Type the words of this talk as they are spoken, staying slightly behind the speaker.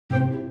Hey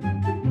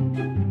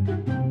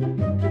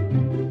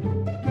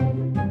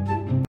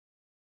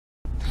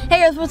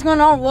guys, what's going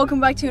on? Welcome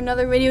back to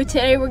another video.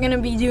 Today we're gonna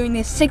be doing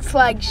this Six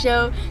Flags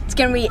show. It's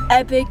gonna be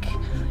epic.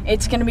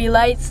 It's gonna be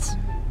lights.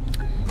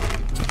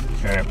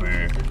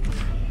 Epic.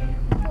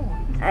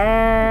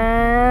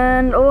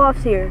 And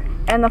Olaf's here.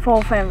 And the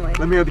whole family.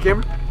 Let me hold the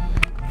camera.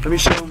 Let me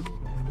show him.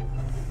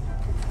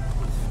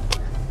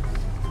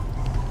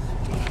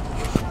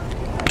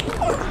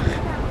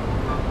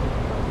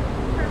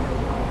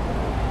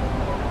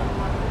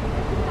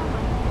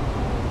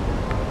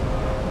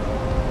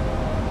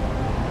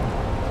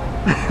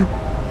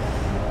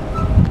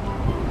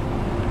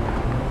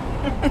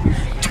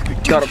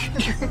 Got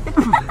him.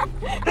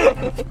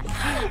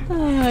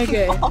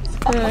 Okay.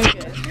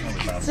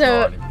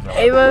 So,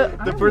 Ava,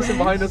 the person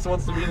behind us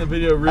wants to be in the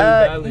video really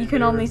badly. you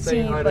can only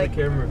see like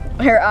camera.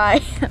 her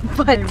eye,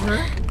 but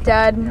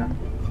Dad.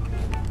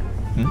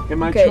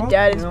 Am I Okay, Trump?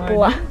 Dad is No,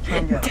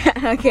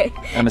 black. Okay,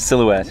 I'm a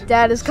silhouette.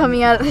 Dad is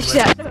coming out of the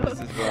shadow. This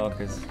is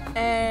Veronicas.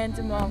 And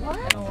Mom.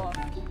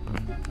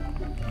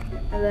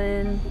 And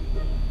then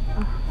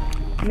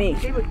me.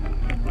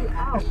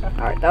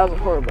 Alright, that was a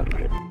horrible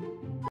one.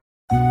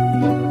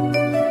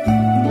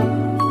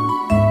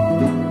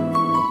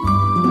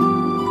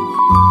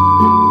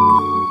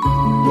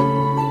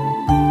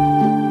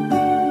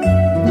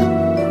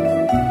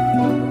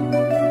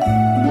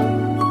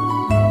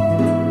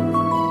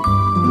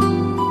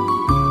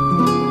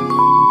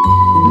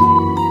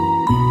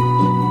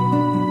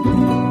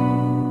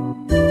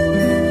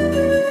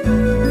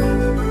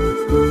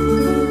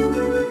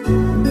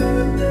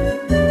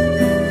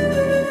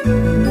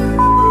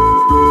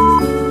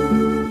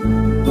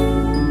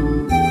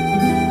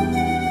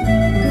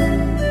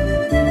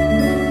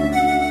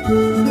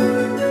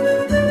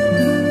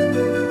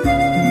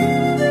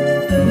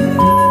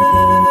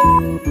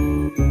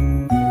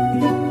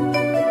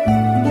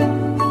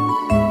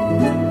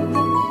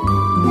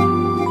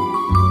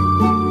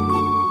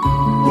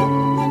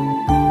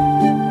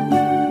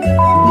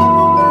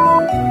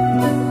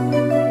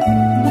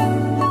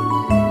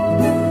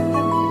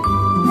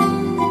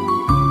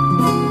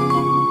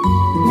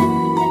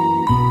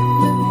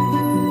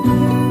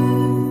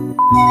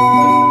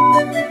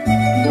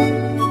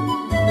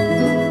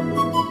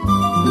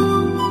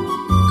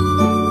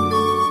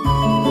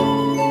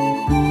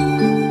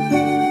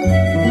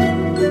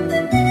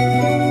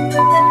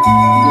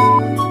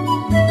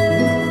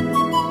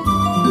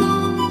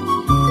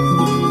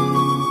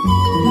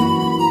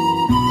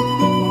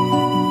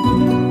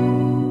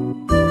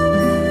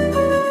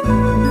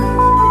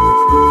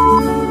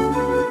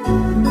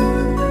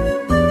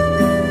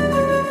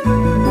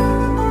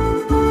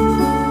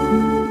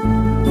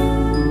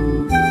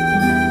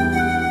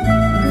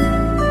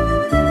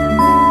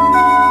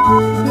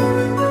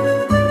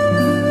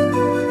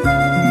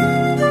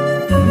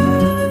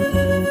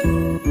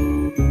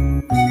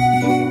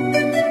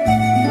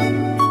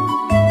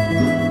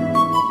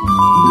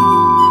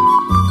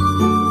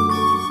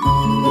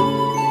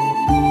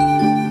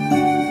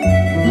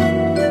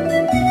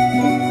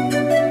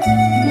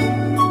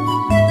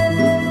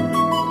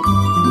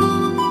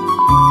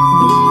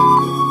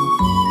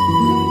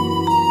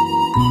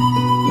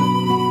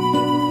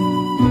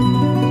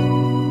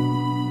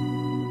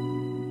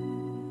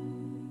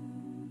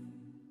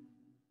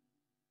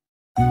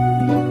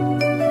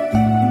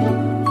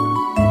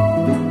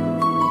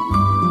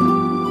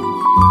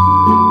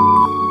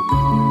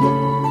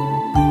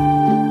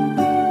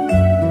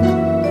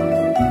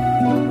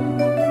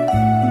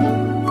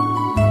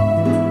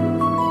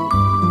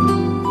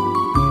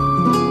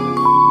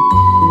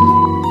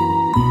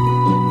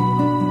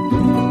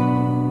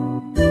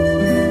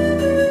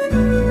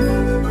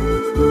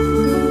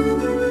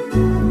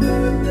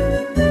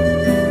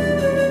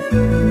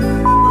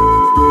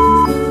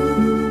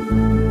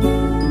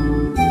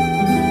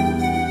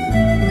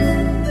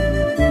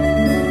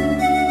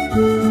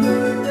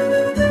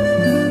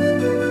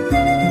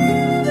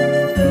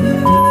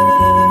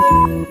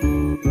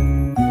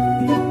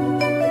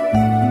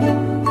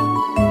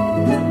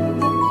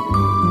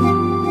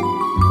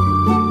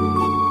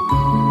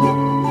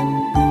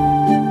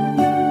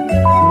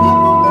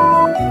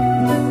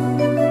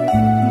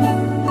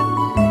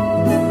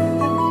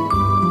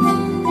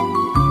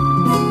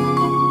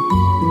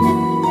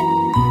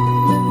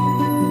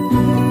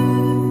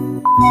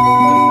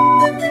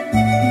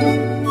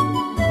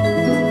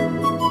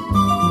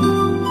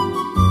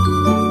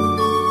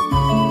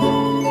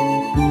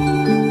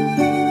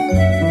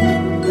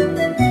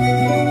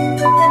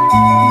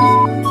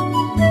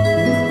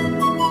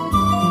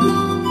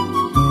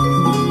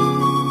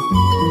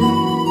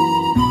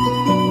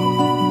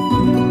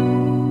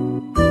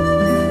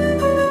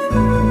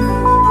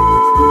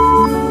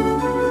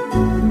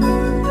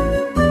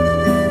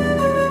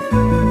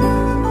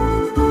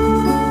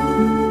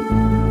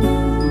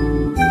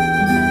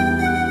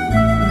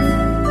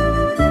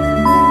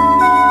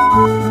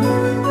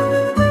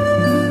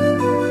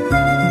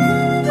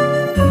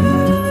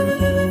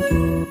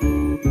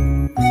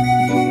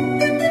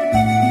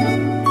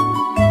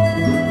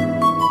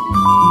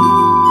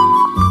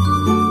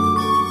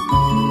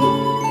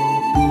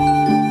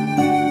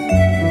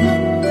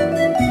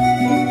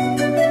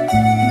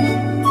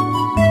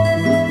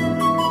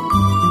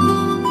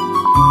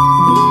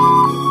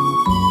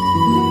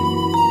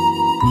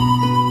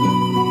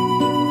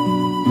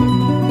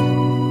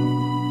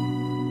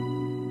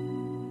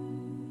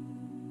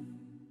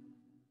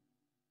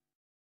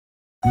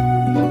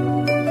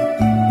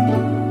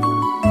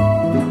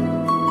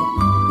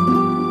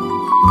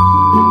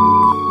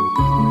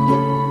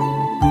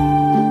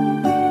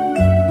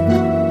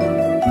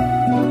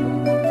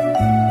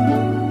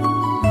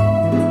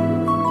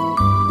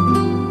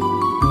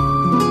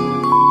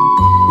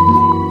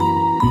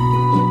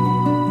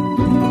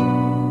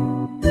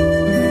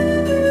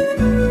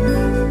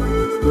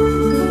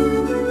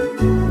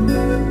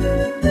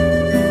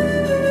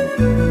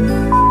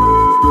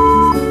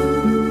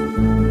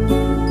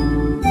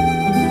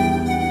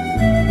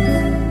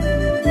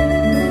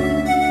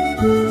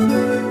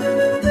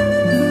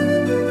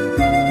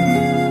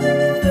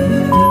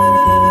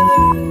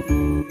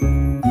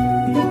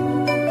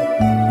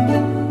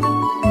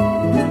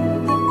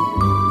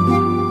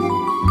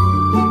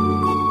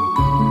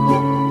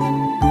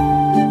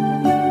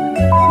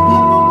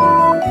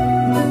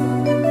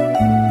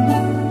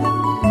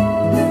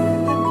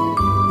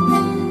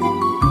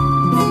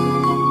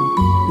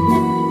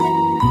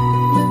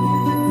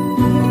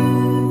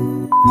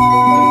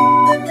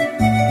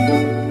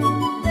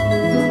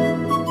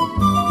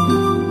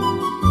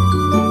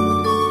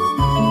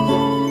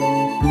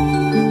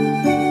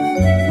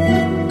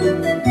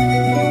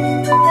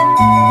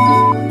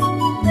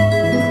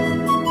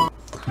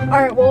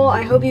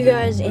 I hope you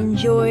guys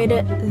enjoyed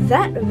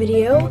that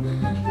video.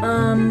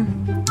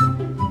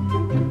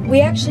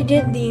 We actually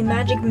did the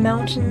Magic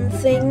Mountain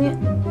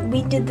thing.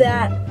 We did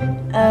that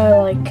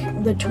like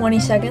the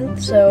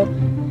 22nd, so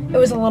it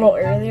was a little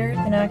earlier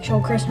than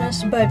actual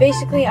Christmas. But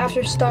basically,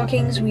 after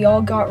stockings, we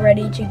all got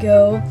ready to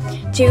go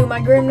to my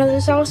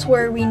grandmother's house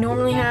where we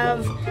normally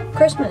have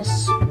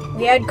Christmas.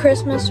 We had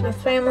Christmas with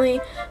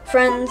family,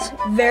 friends,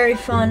 very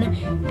fun.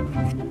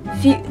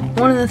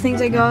 One of the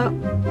things I got,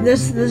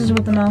 this is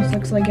what the mouse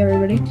looks like,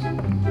 everybody.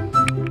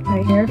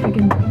 Right here, if we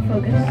can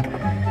focus.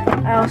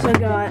 I also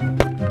got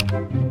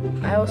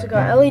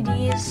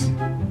LEDs,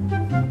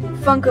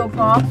 Funko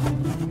Pop.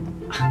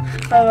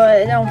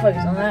 Don't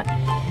focus on that.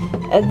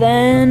 And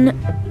then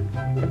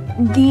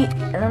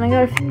I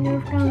got a few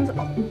Nerf guns.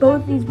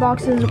 Both these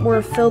boxes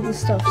were filled with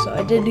stuff, so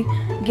I did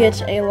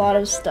get a lot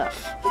of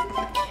stuff.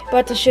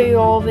 But to show you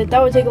all of it,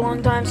 that would take a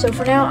long time. So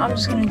for now, I'm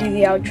just gonna do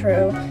the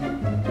outro.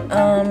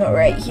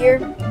 Right here.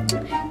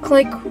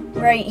 Click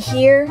right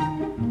here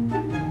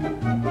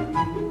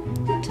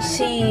to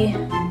see.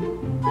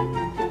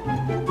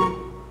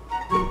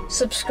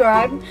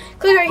 Subscribe.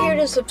 Click right here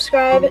to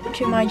subscribe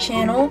to my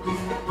channel.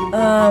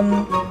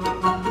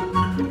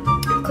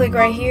 Click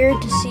right here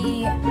to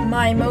see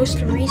my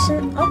most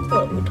recent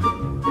upload.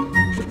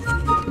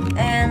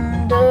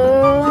 And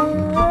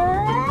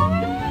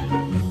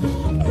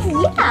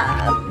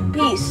yeah,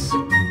 peace.